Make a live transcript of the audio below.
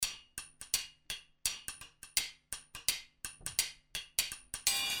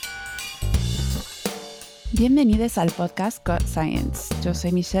Bienvenidos al podcast Got Science. Yo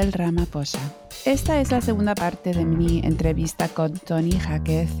soy Michelle Ramaphosa. Esta es la segunda parte de mi entrevista con Toni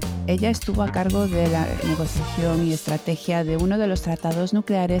Jáquez. Ella estuvo a cargo de la negociación y estrategia de uno de los tratados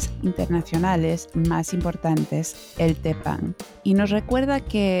nucleares internacionales más importantes, el TPAN. Y nos recuerda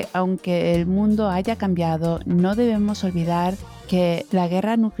que, aunque el mundo haya cambiado, no debemos olvidar que la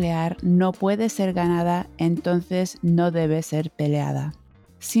guerra nuclear no puede ser ganada, entonces no debe ser peleada.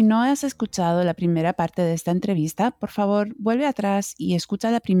 Si no has escuchado la primera parte de esta entrevista, por favor, vuelve atrás y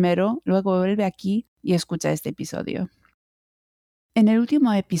escúchala primero, luego vuelve aquí y escucha este episodio. En el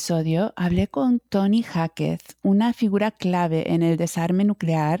último episodio hablé con Toni Jáquez, una figura clave en el desarme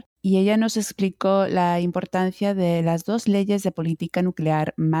nuclear, y ella nos explicó la importancia de las dos leyes de política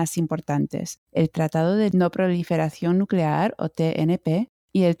nuclear más importantes, el Tratado de No Proliferación Nuclear, o TNP,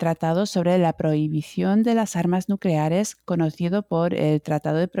 y el Tratado sobre la Prohibición de las Armas Nucleares, conocido por el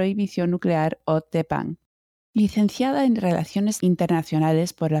Tratado de Prohibición Nuclear, o TPAN. Licenciada en Relaciones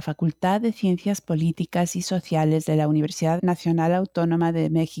Internacionales por la Facultad de Ciencias Políticas y Sociales de la Universidad Nacional Autónoma de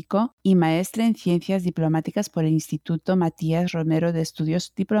México y maestra en Ciencias Diplomáticas por el Instituto Matías Romero de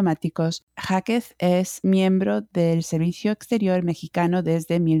Estudios Diplomáticos, Jáquez es miembro del Servicio Exterior Mexicano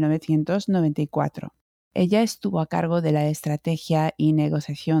desde 1994. Ella estuvo a cargo de la estrategia y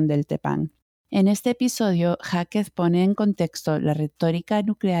negociación del TPAN. En este episodio, Jáquez pone en contexto la retórica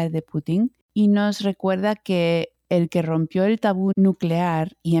nuclear de Putin y nos recuerda que el que rompió el tabú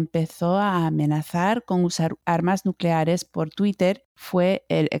nuclear y empezó a amenazar con usar armas nucleares por Twitter fue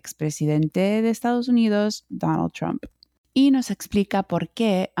el expresidente de Estados Unidos, Donald Trump. Y nos explica por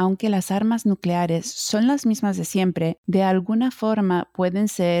qué, aunque las armas nucleares son las mismas de siempre, de alguna forma pueden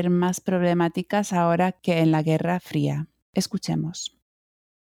ser más problemáticas ahora que en la Guerra Fría. Escuchemos.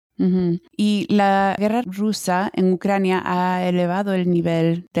 Y la guerra rusa en Ucrania ha elevado el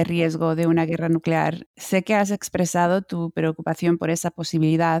nivel de riesgo de una guerra nuclear. Sé que has expresado tu preocupación por esa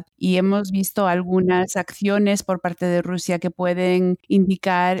posibilidad y hemos visto algunas acciones por parte de Rusia que pueden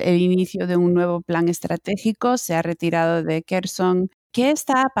indicar el inicio de un nuevo plan estratégico. Se ha retirado de Kherson. ¿Qué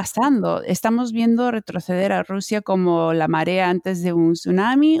está pasando? ¿Estamos viendo retroceder a Rusia como la marea antes de un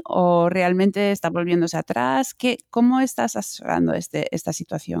tsunami o realmente está volviéndose atrás? ¿Cómo estás asesorando esta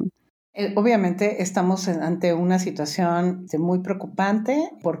situación? Obviamente estamos ante una situación muy preocupante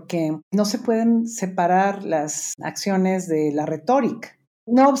porque no se pueden separar las acciones de la retórica.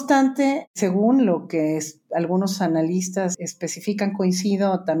 No obstante, según lo que algunos analistas especifican,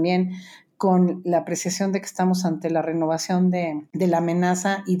 coincido también con la apreciación de que estamos ante la renovación de la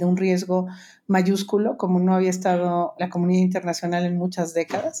amenaza y de un riesgo mayúsculo, como no había estado la comunidad internacional en muchas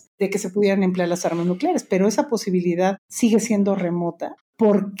décadas, de que se pudieran emplear las armas nucleares, pero esa posibilidad sigue siendo remota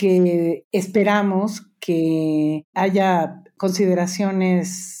porque esperamos que haya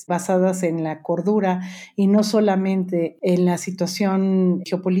consideraciones basadas en la cordura y no solamente en la situación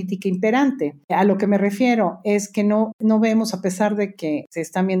geopolítica imperante. A lo que me refiero es que no vemos, a pesar de que se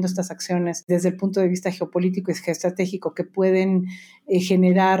están viendo estas acciones desde el punto de vista geopolítico y geoestratégico que pueden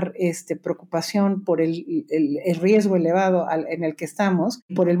generar preocupación por el riesgo elevado en el que estamos.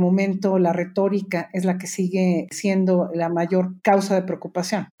 Por el momento, la retórica es la que sigue siendo la mayor causa de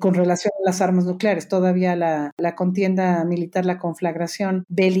preocupación con relación a las armas nucleares. Todavía la contienda militar, la conflagración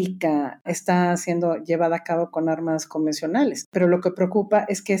bélica está siendo llevada a cabo con armas convencionales, pero lo que preocupa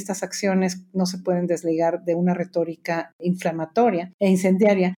es que estas acciones no se pueden desligar de una retórica inflamatoria e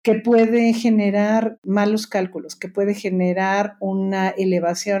incendiaria que puede generar malos cálculos, que puede generar una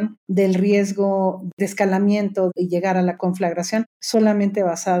elevación del riesgo de escalamiento y llegar a la conflagración solamente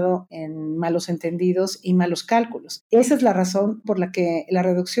basado en malos entendidos y malos cálculos. Esa es la razón por la que la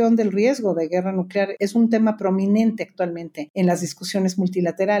reducción del riesgo de guerra nuclear es un tema prominente actualmente en las discusiones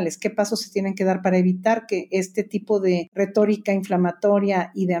multilaterales. ¿Qué pasos se tienen que dar para evitar que este tipo de retórica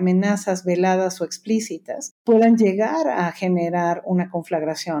inflamatoria y de amenazas veladas o explícitas puedan llegar a generar una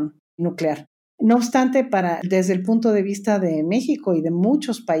conflagración nuclear? No obstante, desde el punto de vista de México y de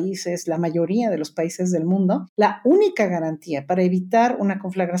muchos países, la mayoría de los países del mundo, la única garantía para evitar una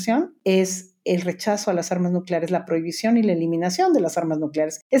conflagración es el rechazo a las armas nucleares, la prohibición y la eliminación de las armas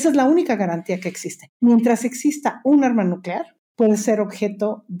nucleares. Esa es la única garantía que existe. Mientras exista un arma nuclear, puede ser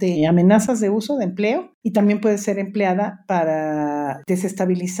objeto de amenazas de uso, de empleo, y también puede ser empleada para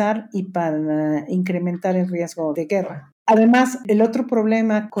desestabilizar y para incrementar el riesgo de guerra. Además, el otro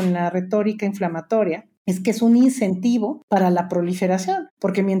problema con la retórica inflamatoria es que es un incentivo para la proliferación,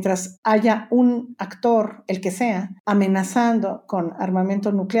 porque mientras haya un actor, el que sea, amenazando con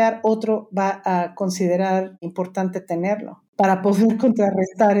armamento nuclear, otro va a considerar importante tenerlo para poder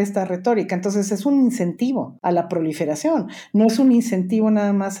contrarrestar esta retórica. Entonces es un incentivo a la proliferación, no es un incentivo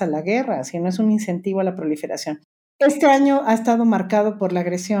nada más a la guerra, sino es un incentivo a la proliferación. Este año ha estado marcado por la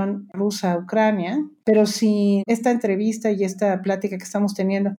agresión rusa a Ucrania, pero si esta entrevista y esta plática que estamos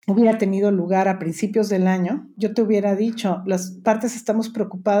teniendo hubiera tenido lugar a principios del año, yo te hubiera dicho, las partes estamos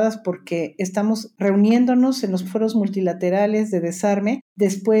preocupadas porque estamos reuniéndonos en los foros multilaterales de desarme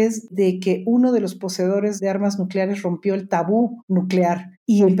después de que uno de los poseedores de armas nucleares rompió el tabú nuclear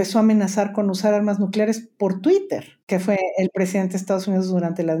y empezó a amenazar con usar armas nucleares por Twitter, que fue el presidente de Estados Unidos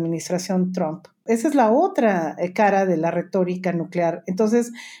durante la administración Trump. Esa es la otra cara de la retórica nuclear.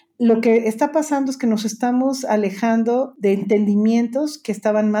 Entonces, lo que está pasando es que nos estamos alejando de entendimientos que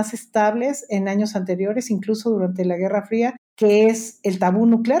estaban más estables en años anteriores, incluso durante la Guerra Fría, que es el tabú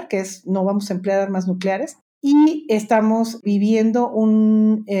nuclear, que es no vamos a emplear armas nucleares, y estamos viviendo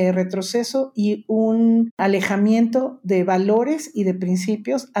un retroceso y un alejamiento de valores y de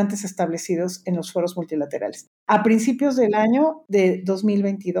principios antes establecidos en los foros multilaterales. A principios del año de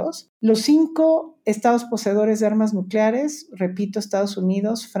 2022, los 5 estados poseedores de armas nucleares, repito, Estados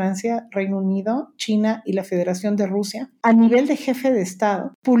Unidos, Francia, Reino Unido, China y la Federación de Rusia, a nivel de jefe de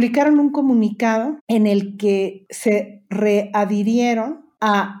Estado, publicaron un comunicado en el que se readhirieron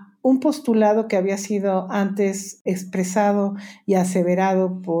a un postulado que había sido antes expresado y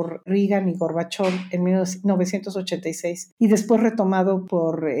aseverado por Reagan y Gorbachev en 1986 y después retomado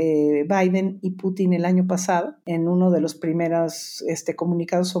por Biden y Putin el año pasado en uno de los primeros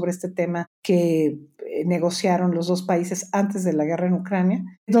comunicados sobre este tema que negociaron los dos países antes de la guerra en Ucrania,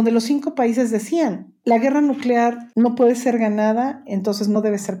 donde los 5 países decían, la guerra nuclear no puede ser ganada, entonces no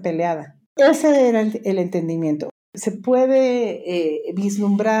debe ser peleada. Ese era el entendimiento. Se puede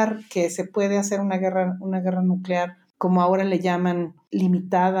vislumbrar que se puede hacer una guerra nuclear, como ahora le llaman,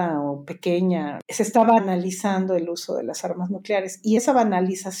 limitada o pequeña. Se está banalizando el uso de las armas nucleares y esa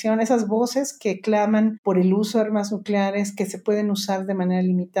banalización, esas voces que claman por el uso de armas nucleares que se pueden usar de manera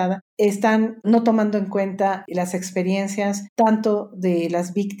limitada, están no tomando en cuenta las experiencias tanto de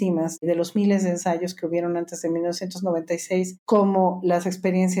las víctimas de los miles de ensayos que hubieron antes de 1996 como las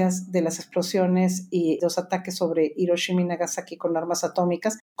experiencias de las explosiones y los ataques sobre Hiroshima y Nagasaki con armas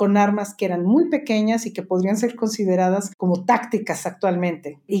atómicas, con armas que eran muy pequeñas y que podrían ser consideradas como tácticas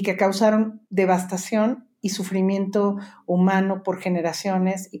actualmente y que causaron devastación y sufrimiento humano por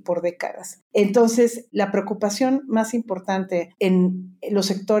generaciones y por décadas. Entonces, la preocupación más importante en los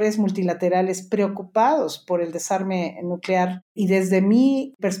sectores multilaterales preocupados por el desarme nuclear y desde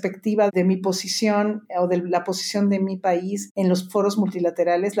mi perspectiva, de mi posición o de la posición de mi país en los foros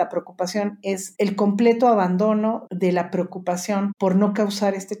multilaterales, la preocupación es el completo abandono de la preocupación por no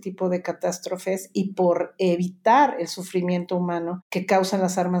causar este tipo de catástrofes y por evitar el sufrimiento humano que causan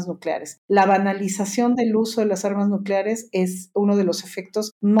las armas nucleares. La banalización del uso de las armas nucleares es uno de los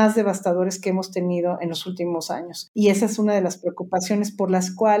efectos más devastadores que hemos tenido en los últimos años. Y esa es una de las preocupaciones por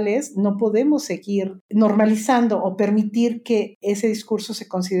las cuales no podemos seguir normalizando o permitir que ese discurso se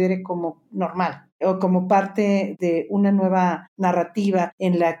considere como normal o como parte de una nueva narrativa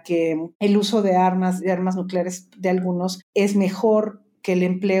en la que el uso de armas nucleares de algunos es mejor que el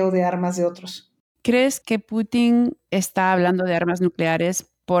empleo de armas de otros. ¿Crees que Putin está hablando de armas nucleares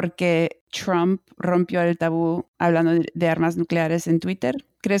porque Trump rompió el tabú hablando de armas nucleares en Twitter?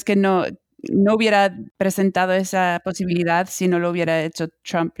 ¿Crees que no hubiera presentado esa posibilidad si no lo hubiera hecho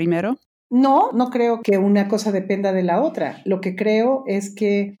Trump primero? No creo que una cosa dependa de la otra. Lo que creo es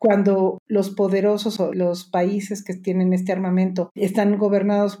que cuando los poderosos o los países que tienen este armamento están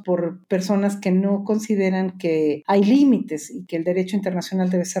gobernados por personas que no consideran que hay límites y que el derecho internacional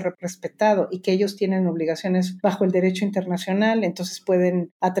debe ser respetado y que ellos tienen obligaciones bajo el derecho internacional, entonces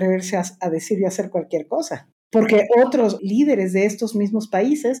pueden atreverse a decir y hacer cualquier cosa. Porque otros líderes de estos mismos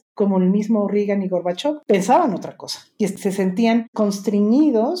países, como el mismo Reagan y Gorbachev, pensaban otra cosa y se sentían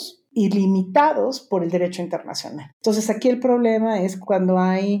constreñidos y limitados por el derecho internacional. Entonces aquí el problema es cuando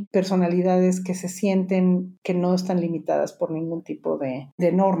hay personalidades que se sienten que no están limitadas por ningún tipo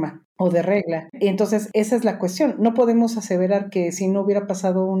de norma o de regla. Y entonces esa es la cuestión. No podemos aseverar que si no hubiera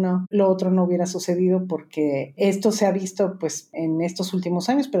pasado uno, lo otro no hubiera sucedido, porque esto se ha visto pues en estos últimos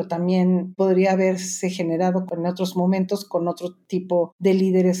años, pero también podría haberse generado en otros momentos con otro tipo de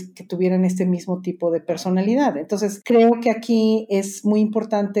líderes que tuvieran este mismo tipo de personalidad. Entonces creo que aquí es muy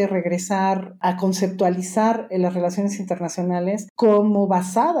importante regresar a conceptualizar las relaciones internacionales como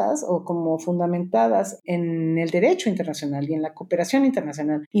basadas o como fundamentadas en el derecho internacional y en la cooperación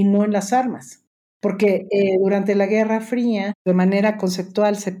internacional y no en las armas. Porque durante la Guerra Fría, de manera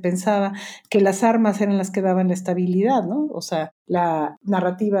conceptual, se pensaba que las armas eran las que daban la estabilidad, ¿no? O sea, la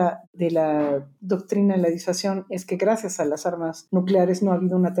narrativa de la doctrina de la disuasión es que gracias a las armas nucleares no ha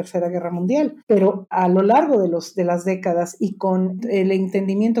habido una tercera guerra mundial. Pero a lo largo de las décadas y con el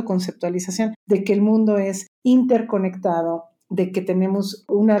entendimiento, conceptualización de que el mundo es interconectado, de que tenemos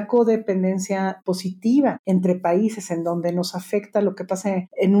una codependencia positiva entre países en donde nos afecta lo que pasa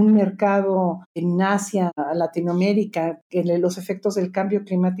en un mercado en Asia, Latinoamérica, que los efectos del cambio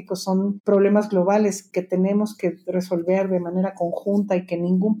climático son problemas globales que tenemos que resolver de manera conjunta y que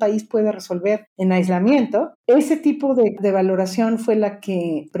ningún país puede resolver en aislamiento. Ese tipo de valoración fue la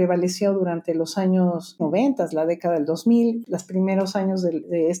que prevaleció durante los años 90, la década del 2000, los primeros años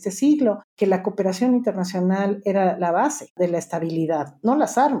de este siglo, que la cooperación internacional era la base de la estabilidad, no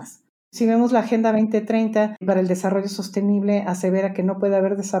las armas. Si vemos la Agenda 2030 para el Desarrollo Sostenible, asevera que no puede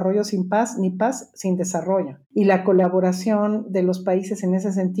haber desarrollo sin paz, ni paz sin desarrollo. Y la colaboración de los países en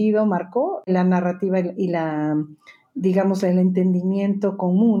ese sentido marcó la narrativa y digamos, el entendimiento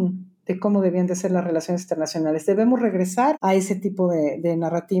común de cómo debían de ser las relaciones internacionales. Debemos regresar a ese tipo de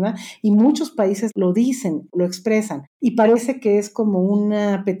narrativa y muchos países lo dicen, lo expresan y parece que es como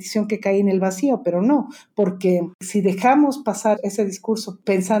una petición que cae en el vacío, pero no, porque si dejamos pasar ese discurso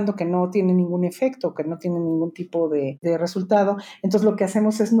pensando que no tiene ningún efecto, que no tiene ningún tipo de resultado, entonces lo que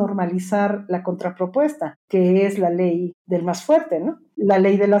hacemos es normalizar la contrapropuesta, que es la ley del más fuerte, ¿no? La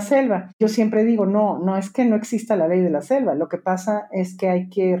ley de la selva. Yo siempre digo, no es que no exista la ley de la selva, lo que pasa es que hay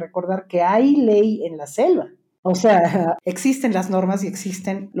que recordar que hay ley en la selva. O sea, existen las normas y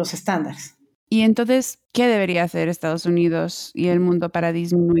existen los estándares. Y entonces, ¿qué debería hacer Estados Unidos y el mundo para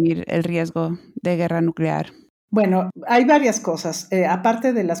disminuir el riesgo de guerra nuclear? Bueno, hay varias cosas,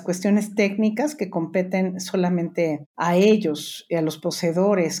 aparte de las cuestiones técnicas que competen solamente a ellos, a los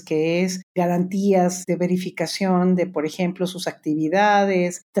poseedores, que es garantías de verificación de, por ejemplo, sus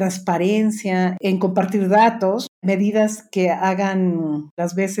actividades, transparencia en compartir datos, medidas que hagan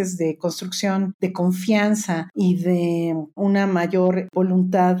las veces de construcción de confianza y de una mayor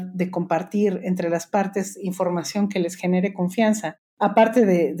voluntad de compartir entre las partes información que les genere confianza. Aparte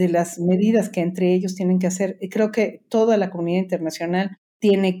de las medidas que entre ellos tienen que hacer, creo que toda la comunidad internacional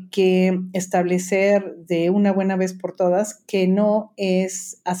tiene que establecer de una buena vez por todas que no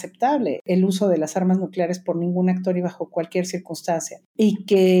es aceptable el uso de las armas nucleares por ningún actor y bajo cualquier circunstancia. Y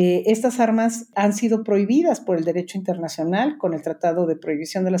que estas armas han sido prohibidas por el derecho internacional con el Tratado de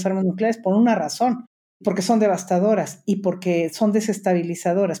Prohibición de las Armas Nucleares por una razón, porque son devastadoras y porque son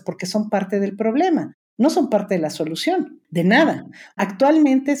desestabilizadoras, porque son parte del problema. No son parte de la solución, de nada.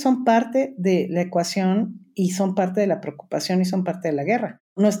 Actualmente son parte de la ecuación y son parte de la preocupación y son parte de la guerra.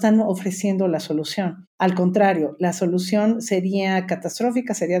 No están ofreciendo la solución. Al contrario, la solución sería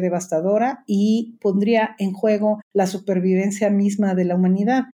catastrófica, sería devastadora y pondría en juego la supervivencia misma de la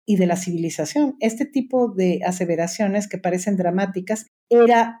humanidad y de la civilización. Este tipo de aseveraciones que parecen dramáticas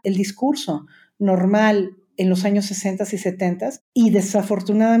era el discurso normal en los años 60 y 70 y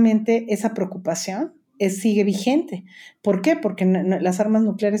desafortunadamente esa preocupación sigue vigente. ¿Por qué? Porque las armas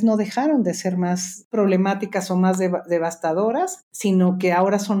nucleares no dejaron de ser más problemáticas o más devastadoras, sino que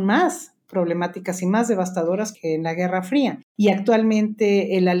ahora son más problemáticas y más devastadoras que en la Guerra Fría. Y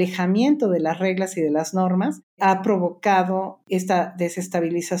actualmente el alejamiento de las reglas y de las normas ha provocado esta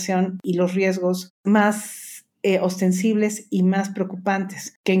desestabilización y los riesgos más ostensibles y más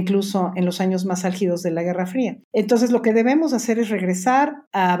preocupantes que incluso en los años más álgidos de la Guerra Fría. Entonces, lo que debemos hacer es regresar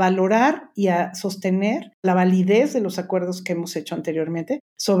a valorar y a sostener la validez de los acuerdos que hemos hecho anteriormente,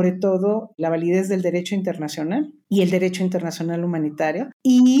 sobre todo la validez del derecho internacional y el derecho internacional humanitario,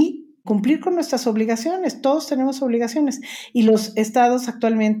 y cumplir con nuestras obligaciones. Todos tenemos obligaciones y los estados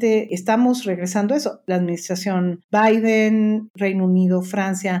actualmente estamos regresando a eso. La administración Biden, Reino Unido,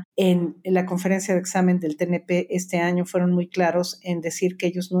 Francia, en la conferencia de examen del TNP este año fueron muy claros en decir que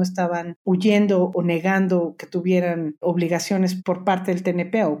ellos no estaban huyendo o negando que tuvieran obligaciones por parte del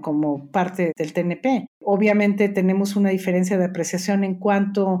TNP o como parte del TNP. Obviamente tenemos una diferencia de apreciación en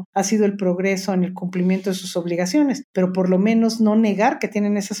cuanto ha sido el progreso en el cumplimiento de sus obligaciones, pero por lo menos no negar que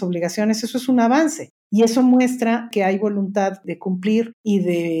tienen esas obligaciones, eso es un avance. Y eso muestra que hay voluntad de cumplir y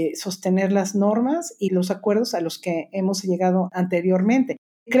de sostener las normas y los acuerdos a los que hemos llegado anteriormente.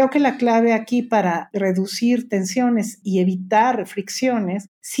 Creo que la clave aquí para reducir tensiones y evitar fricciones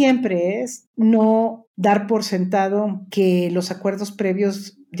siempre es no dar por sentado que los acuerdos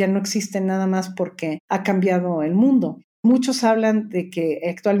previos ya no existen nada más porque ha cambiado el mundo. Muchos hablan de que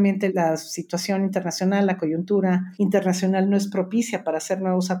actualmente la situación internacional, la coyuntura internacional no es propicia para hacer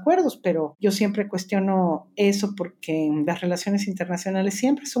nuevos acuerdos, pero yo siempre cuestiono eso porque las relaciones internacionales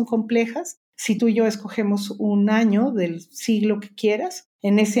siempre son complejas, si tú y yo escogemos un año del siglo que quieras,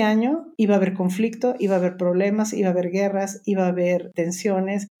 en ese año iba a haber conflicto, iba a haber problemas, iba a haber guerras, iba a haber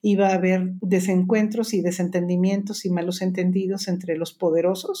tensiones, iba a haber desencuentros y desentendimientos y malos entendidos entre los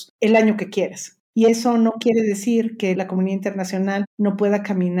poderosos, el año que quieras. Y eso no quiere decir que la comunidad internacional no pueda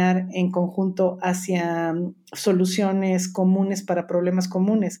caminar en conjunto hacia soluciones comunes para problemas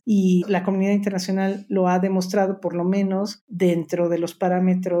comunes. Y la comunidad internacional lo ha demostrado, por lo menos dentro de los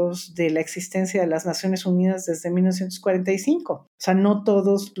parámetros de la existencia de las Naciones Unidas desde 1945. O sea, no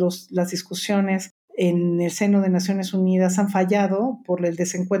todas las discusiones en el seno de Naciones Unidas han fallado por el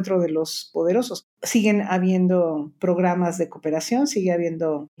desencuentro de los poderosos. Siguen habiendo programas de cooperación, sigue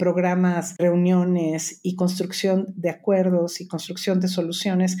habiendo programas, reuniones y construcción de acuerdos y construcción de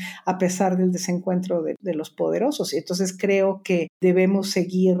soluciones a pesar del desencuentro de los poderosos. Y entonces creo que debemos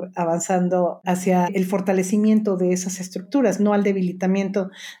seguir avanzando hacia el fortalecimiento de esas estructuras, no al debilitamiento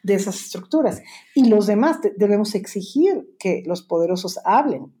de esas estructuras. Y los demás debemos exigir que los poderosos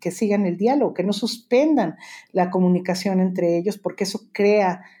hablen, que sigan el diálogo, que no suspendan la comunicación entre ellos, porque eso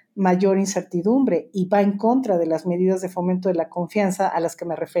crea mayor incertidumbre y va en contra de las medidas de fomento de la confianza a las que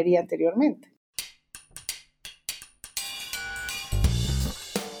me refería anteriormente.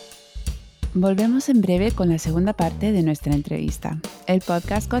 Volvemos en breve con la segunda parte de nuestra entrevista. El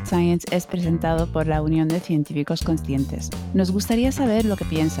podcast Got Science es presentado por la Unión de Científicos Conscientes. Nos gustaría saber lo que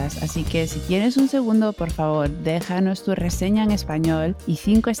piensas, así que si tienes un segundo, por favor, déjanos tu reseña en español y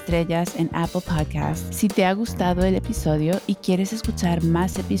 5 estrellas en Apple Podcasts si te ha gustado el episodio y quieres escuchar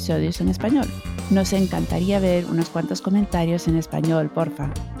más episodios en español. Nos encantaría ver unos cuantos comentarios en español,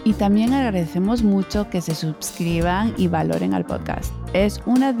 porfa. Y también agradecemos mucho que se suscriban y valoren al podcast. Es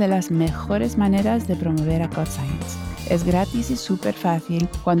una de las mejores maneras de promover a Got Science. Es gratis y súper fácil.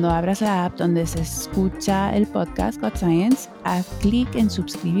 Cuando abras la app donde se escucha el podcast Got Science, haz clic en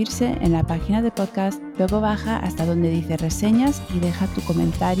suscribirse en la página de podcast, luego baja hasta donde dice reseñas y deja tu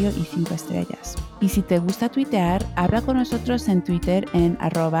comentario y 5 estrellas. Y si te gusta tuitear, habla con nosotros en Twitter en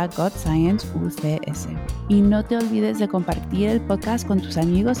 @GotScienceUCS. Y no te olvides de compartir el podcast con tus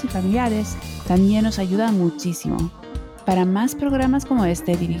amigos y familiares. También nos ayuda muchísimo. Para más programas como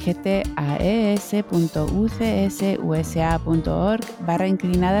este, dirígete a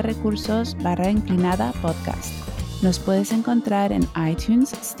es.ucsusa.org/recursos/podcast. Nos puedes encontrar en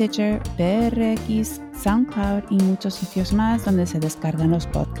iTunes, Stitcher, PRX, SoundCloud y muchos sitios más donde se descargan los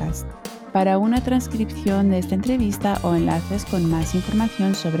podcasts. Para una transcripción de esta entrevista o enlaces con más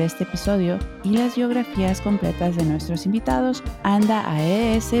información sobre este episodio y las biografías completas de nuestros invitados, anda a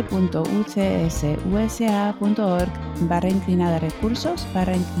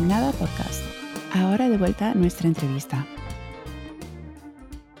es.ucsusa.org/recursos/podcast. Ahora de vuelta a nuestra entrevista.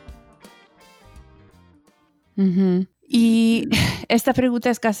 Y esta pregunta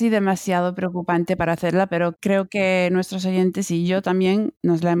es casi demasiado preocupante para hacerla, pero creo que nuestros oyentes y yo también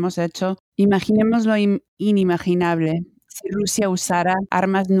nos la hemos hecho. Imaginemos lo inimaginable. Si Rusia usara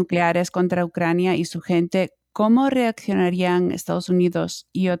armas nucleares contra Ucrania y su gente, ¿cómo reaccionarían Estados Unidos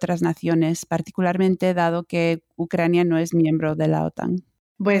y otras naciones, particularmente dado que Ucrania no es miembro de la OTAN?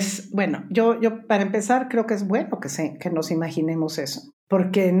 Pues bueno, yo para empezar creo que es bueno que nos imaginemos eso,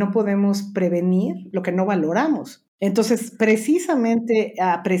 porque no podemos prevenir lo que no valoramos. Entonces, precisamente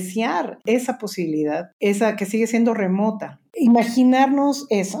apreciar esa posibilidad, esa que sigue siendo remota, imaginarnos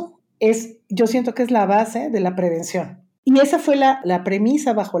eso, yo siento que es la base de la prevención. Y esa fue la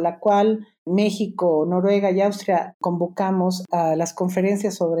premisa bajo la cual México, Noruega y Austria convocamos a las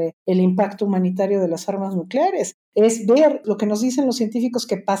conferencias sobre el impacto humanitario de las armas nucleares. Es ver lo que nos dicen los científicos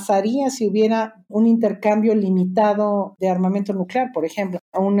que pasaría si hubiera un intercambio limitado de armamento nuclear, por ejemplo,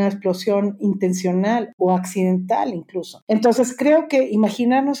 a una explosión intencional o accidental incluso. Entonces creo que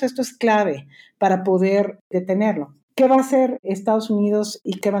imaginarnos esto es clave para poder detenerlo. ¿Qué va a hacer Estados Unidos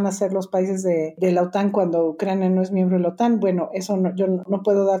y qué van a hacer los países de la OTAN cuando Ucrania no es miembro de la OTAN? Bueno, eso yo no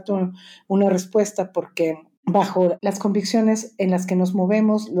puedo darte una respuesta porque bajo las convicciones en las que nos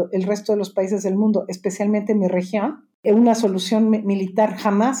movemos el resto de los países del mundo, especialmente mi región, una solución militar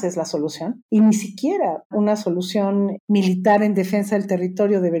jamás es la solución y ni siquiera una solución militar en defensa del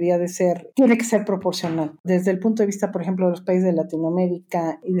territorio tiene que ser proporcional. Desde el punto de vista, por ejemplo, de los países de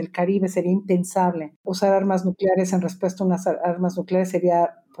Latinoamérica y del Caribe sería impensable usar armas nucleares en respuesta a unas armas nucleares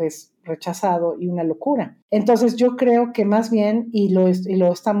sería pues rechazado y una locura. Entonces yo creo que más bien, y lo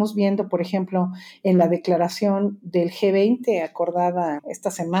estamos viendo, por ejemplo, en la declaración del G20 acordada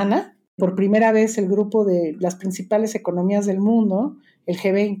esta semana, por primera vez el grupo de las principales economías del mundo, el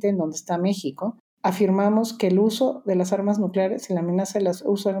G20, en donde está México, afirmamos que el uso de las armas nucleares y la amenaza del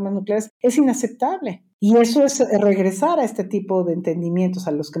uso de armas nucleares es inaceptable. Y eso es regresar a este tipo de entendimientos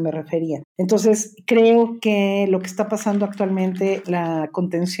a los que me refería. Entonces, creo que lo que está pasando actualmente, la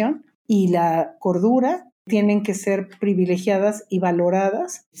contención y la cordura, tienen que ser privilegiadas y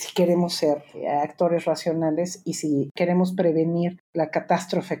valoradas si queremos ser actores racionales y si queremos prevenir la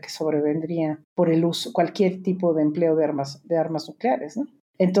catástrofe que sobrevendría por el uso, cualquier tipo de empleo de armas nucleares, ¿no?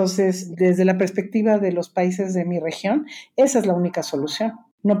 Entonces, desde la perspectiva de los países de mi región, esa es la única solución.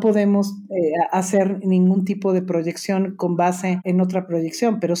 No podemos hacer ningún tipo de proyección con base en otra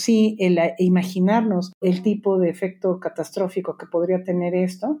proyección, pero sí el imaginarnos el tipo de efecto catastrófico que podría tener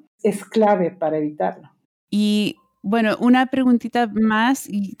esto es clave para evitarlo. Y bueno, una preguntita más,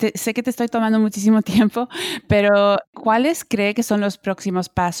 y sé que te estoy tomando muchísimo tiempo, pero ¿cuáles cree que son los próximos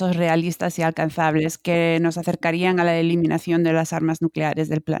pasos realistas y alcanzables que nos acercarían a la eliminación de las armas nucleares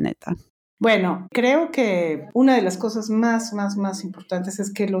del planeta? Bueno, creo que una de las cosas más importantes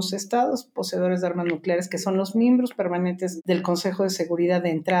es que los estados poseedores de armas nucleares, que son los miembros permanentes del Consejo de Seguridad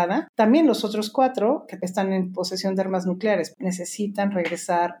de entrada, también los otros 4 que están en posesión de armas nucleares, necesitan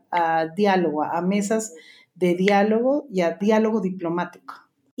regresar al diálogo, a mesas de diálogo y a diálogo diplomático.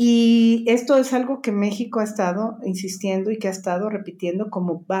 Y esto es algo que México ha estado insistiendo y que ha estado repitiendo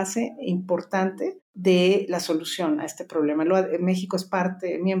como base importante de la solución a este problema. México es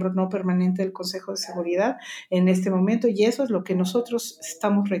miembro no permanente del Consejo de Seguridad en este momento y eso es lo que nosotros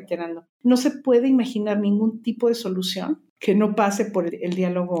estamos reiterando. No se puede imaginar ningún tipo de solución que no pase por el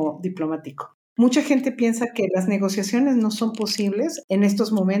diálogo diplomático. Mucha gente piensa que las negociaciones no son posibles en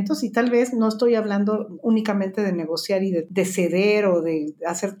estos momentos y tal vez no estoy hablando únicamente de negociar y de ceder o de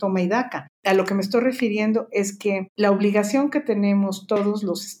hacer toma y daca. A lo que me estoy refiriendo es que la obligación que tenemos todos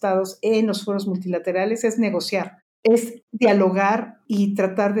los estados en los foros multilaterales es negociar, es dialogar y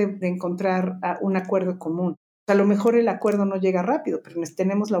tratar de encontrar un acuerdo común. A lo mejor el acuerdo no llega rápido, pero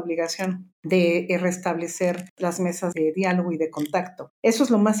tenemos la obligación de restablecer las mesas de diálogo y de contacto. Eso es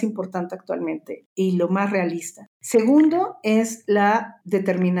lo más importante actualmente y lo más realista. Segundo es la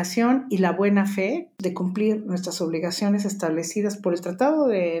determinación y la buena fe de cumplir nuestras obligaciones establecidas por el Tratado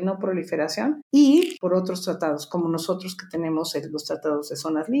de No Proliferación y por otros tratados, como nosotros que tenemos los tratados de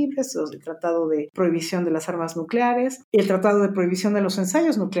zonas libres, el Tratado de Prohibición de las Armas Nucleares, el Tratado de Prohibición de los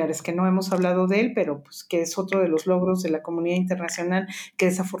Ensayos Nucleares, que no hemos hablado de él, pero pues, que es otro de los logros de la comunidad internacional que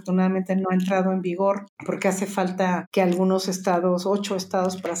desafortunadamente no ha entrado en vigor porque hace falta que algunos estados, 8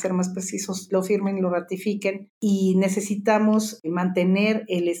 estados para ser más precisos, lo firmen y lo ratifiquen y necesitamos mantener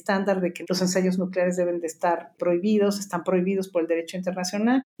el estándar de que los ensayos nucleares deben de estar prohibidos, están prohibidos por el derecho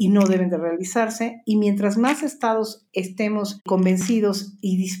internacional y no deben de realizarse y mientras más estados estemos convencidos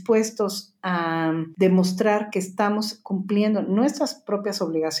y dispuestos a demostrar que estamos cumpliendo nuestras propias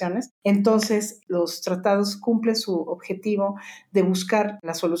obligaciones, entonces los tratados cumplen su objetivo de buscar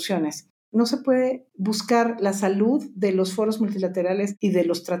las soluciones. No se puede buscar la salud de los foros multilaterales y de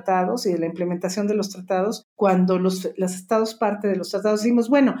los tratados y de la implementación de los tratados cuando los estados parte de los tratados decimos,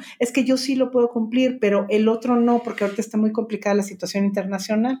 bueno, es que yo sí lo puedo cumplir, pero el otro no, porque ahorita está muy complicada la situación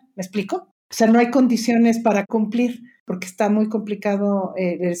internacional. ¿Me explico? O sea, no hay condiciones para cumplir porque está muy complicado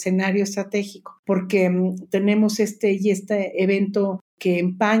el escenario estratégico, porque tenemos este evento que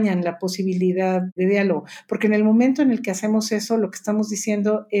empañan la posibilidad de diálogo, porque en el momento en el que hacemos eso, lo que estamos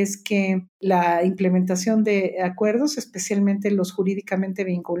diciendo es que la implementación de acuerdos, especialmente los jurídicamente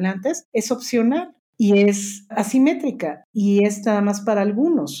vinculantes, es opcional y es asimétrica y es nada más para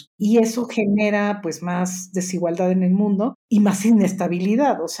algunos y eso genera pues más desigualdad en el mundo y más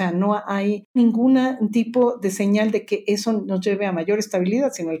inestabilidad, o sea, no hay ningún tipo de señal de que eso nos lleve a mayor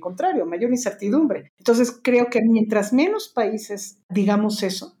estabilidad, sino al contrario, mayor incertidumbre. Entonces creo que mientras menos países digamos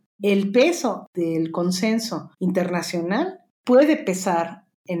eso, el peso del consenso internacional puede pesar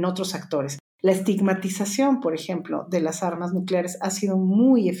en otros actores. La estigmatización, por ejemplo, de las armas nucleares ha sido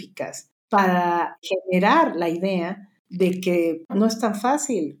muy eficaz para generar la idea de que no es tan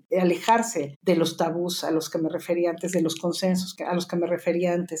fácil alejarse de los tabús a los que me refería antes, de los consensos a los que me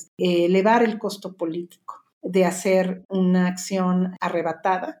refería antes, elevar el costo político de hacer una acción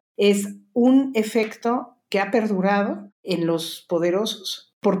arrebatada. Es un efecto que ha perdurado en los poderosos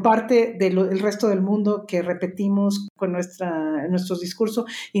por parte del resto del mundo que repetimos con nuestros discursos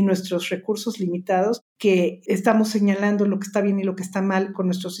y nuestros recursos limitados, que estamos señalando lo que está bien y lo que está mal con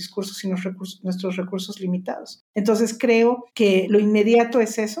nuestros discursos y nuestros recursos limitados. Entonces creo que lo inmediato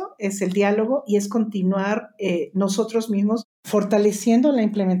es eso, es el diálogo y es continuar nosotros mismos fortaleciendo la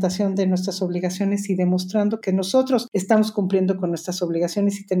implementación de nuestras obligaciones y demostrando que nosotros estamos cumpliendo con nuestras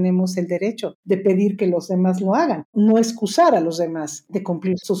obligaciones y tenemos el derecho de pedir que los demás lo hagan, no excusar a los demás de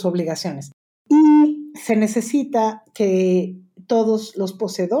cumplir sus obligaciones. Y se necesita que todos los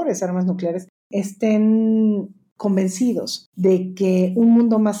poseedores de armas nucleares estén convencidos de que un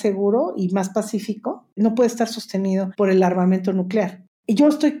mundo más seguro y más pacífico no puede estar sostenido por el armamento nuclear. Y yo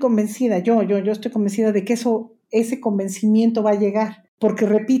estoy convencida, yo estoy convencida de que ese convencimiento va a llegar. Porque,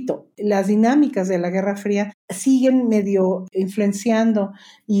 repito, las dinámicas de la Guerra Fría siguen medio influenciando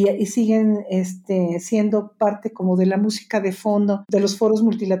y siguen siendo parte como de la música de fondo de los foros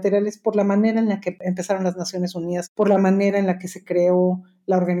multilaterales por la manera en la que empezaron las Naciones Unidas, por la manera en la que se creó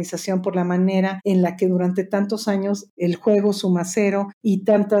la organización, por la manera en la que durante tantos años el juego suma cero y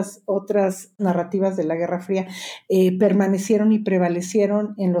tantas otras narrativas de la Guerra Fría permanecieron y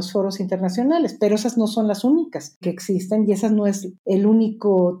prevalecieron en los foros internacionales, pero esas no son las únicas que existen y esas no es el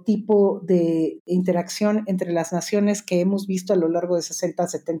único tipo de interacción entre las naciones que hemos visto a lo largo de 60,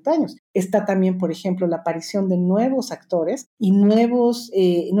 70 años. Está también, por ejemplo, la aparición de nuevos actores y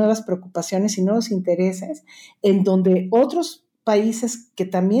nuevas preocupaciones y nuevos intereses en donde otros países que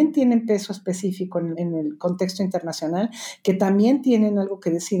también tienen peso específico en el contexto internacional, que también tienen algo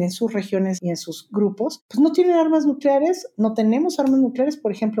que decir en sus regiones y en sus grupos, pues no tienen armas nucleares, no tenemos armas nucleares,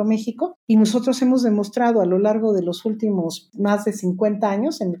 por ejemplo, México, y nosotros hemos demostrado a lo largo de los últimos más de 50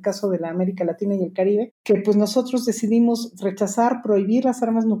 años, en el caso de la América Latina y el Caribe, que pues nosotros decidimos rechazar, prohibir las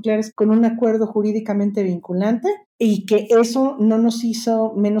armas nucleares con un acuerdo jurídicamente vinculante, y que eso no nos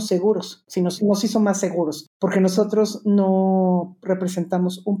hizo menos seguros, sino nos hizo más seguros, porque nosotros no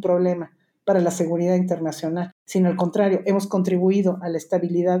representamos un problema para la seguridad internacional, sino al contrario, hemos contribuido a la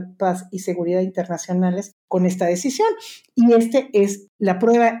estabilidad, paz y seguridad internacionales con esta decisión. Y es la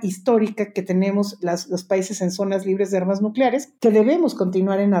prueba histórica que tenemos los países en zonas libres de armas nucleares, que debemos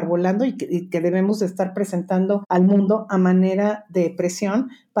continuar enarbolando y que debemos de estar presentando al mundo a manera de presión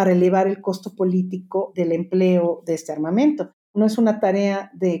para elevar el costo político del empleo de este armamento. No es una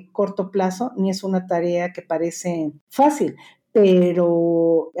tarea de corto plazo, ni es una tarea que parece fácil,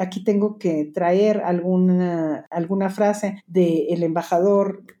 pero aquí tengo que traer alguna frase del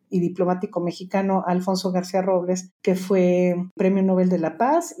embajador y diplomático mexicano Alfonso García Robles, que fue Premio Nobel de la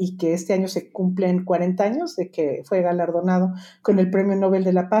Paz y que este año se cumplen 40 años de que fue galardonado con el Premio Nobel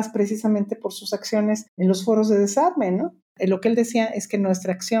de la Paz precisamente por sus acciones en los foros de desarme, ¿no? Lo que él decía es que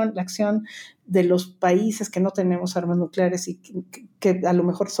nuestra acción, la acción de los países que no tenemos armas nucleares y que a lo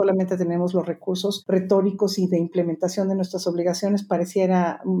mejor solamente tenemos los recursos retóricos y de implementación de nuestras obligaciones,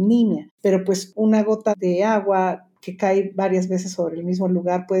 pareciera nimia, pero pues una gota de agua que cae varias veces sobre el mismo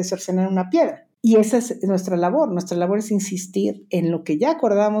lugar puede cercenar una piedra. Y esa es nuestra labor. Nuestra labor es insistir en lo que ya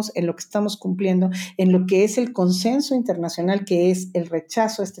acordamos, en lo que estamos cumpliendo, en lo que es el consenso internacional, que es el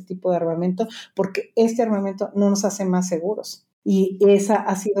rechazo a este tipo de armamento, porque este armamento no nos hace más seguros. Y esa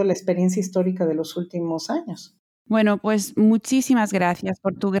ha sido la experiencia histórica de los últimos años. Bueno, pues muchísimas gracias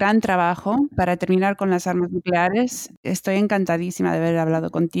por tu gran trabajo para terminar con las armas nucleares. Estoy encantadísima de haber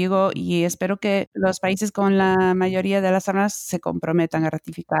hablado contigo y espero que los países con la mayoría de las armas se comprometan a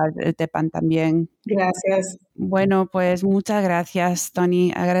ratificar el TPAN también. Gracias. Bueno, pues muchas gracias,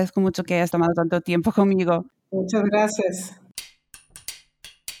 Toni. Agradezco mucho que hayas tomado tanto tiempo conmigo. Muchas gracias.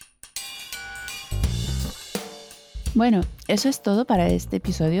 Bueno, eso es todo para este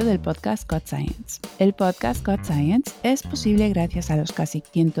episodio del podcast Got Science. El podcast Got Science es posible gracias a los casi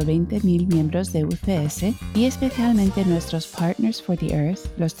 120,000 miembros de UCS y especialmente nuestros Partners for the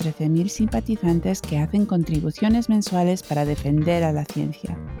Earth, los 13,000 simpatizantes que hacen contribuciones mensuales para defender a la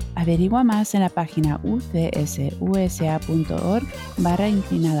ciencia. Averigua más en la página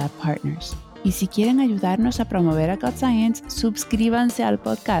ucsusa.org/partners. Y si quieren ayudarnos a promover a Got Science, suscríbanse al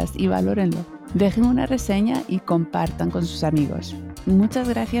podcast y valórenlo. Dejen una reseña y compartan con sus amigos. Muchas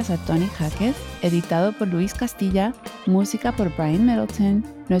gracias a Tony Jáquez, editado por Luis Castilla, música por Brian Middleton,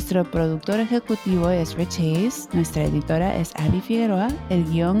 nuestro productor ejecutivo es Rich Hayes, nuestra editora es Abby Figueroa, el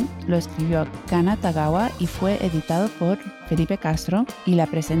guión lo escribió Kana Tagawa y fue editado por Felipe Castro y la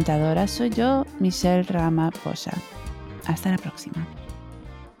presentadora soy yo, Michelle Rama Posha. Hasta la próxima.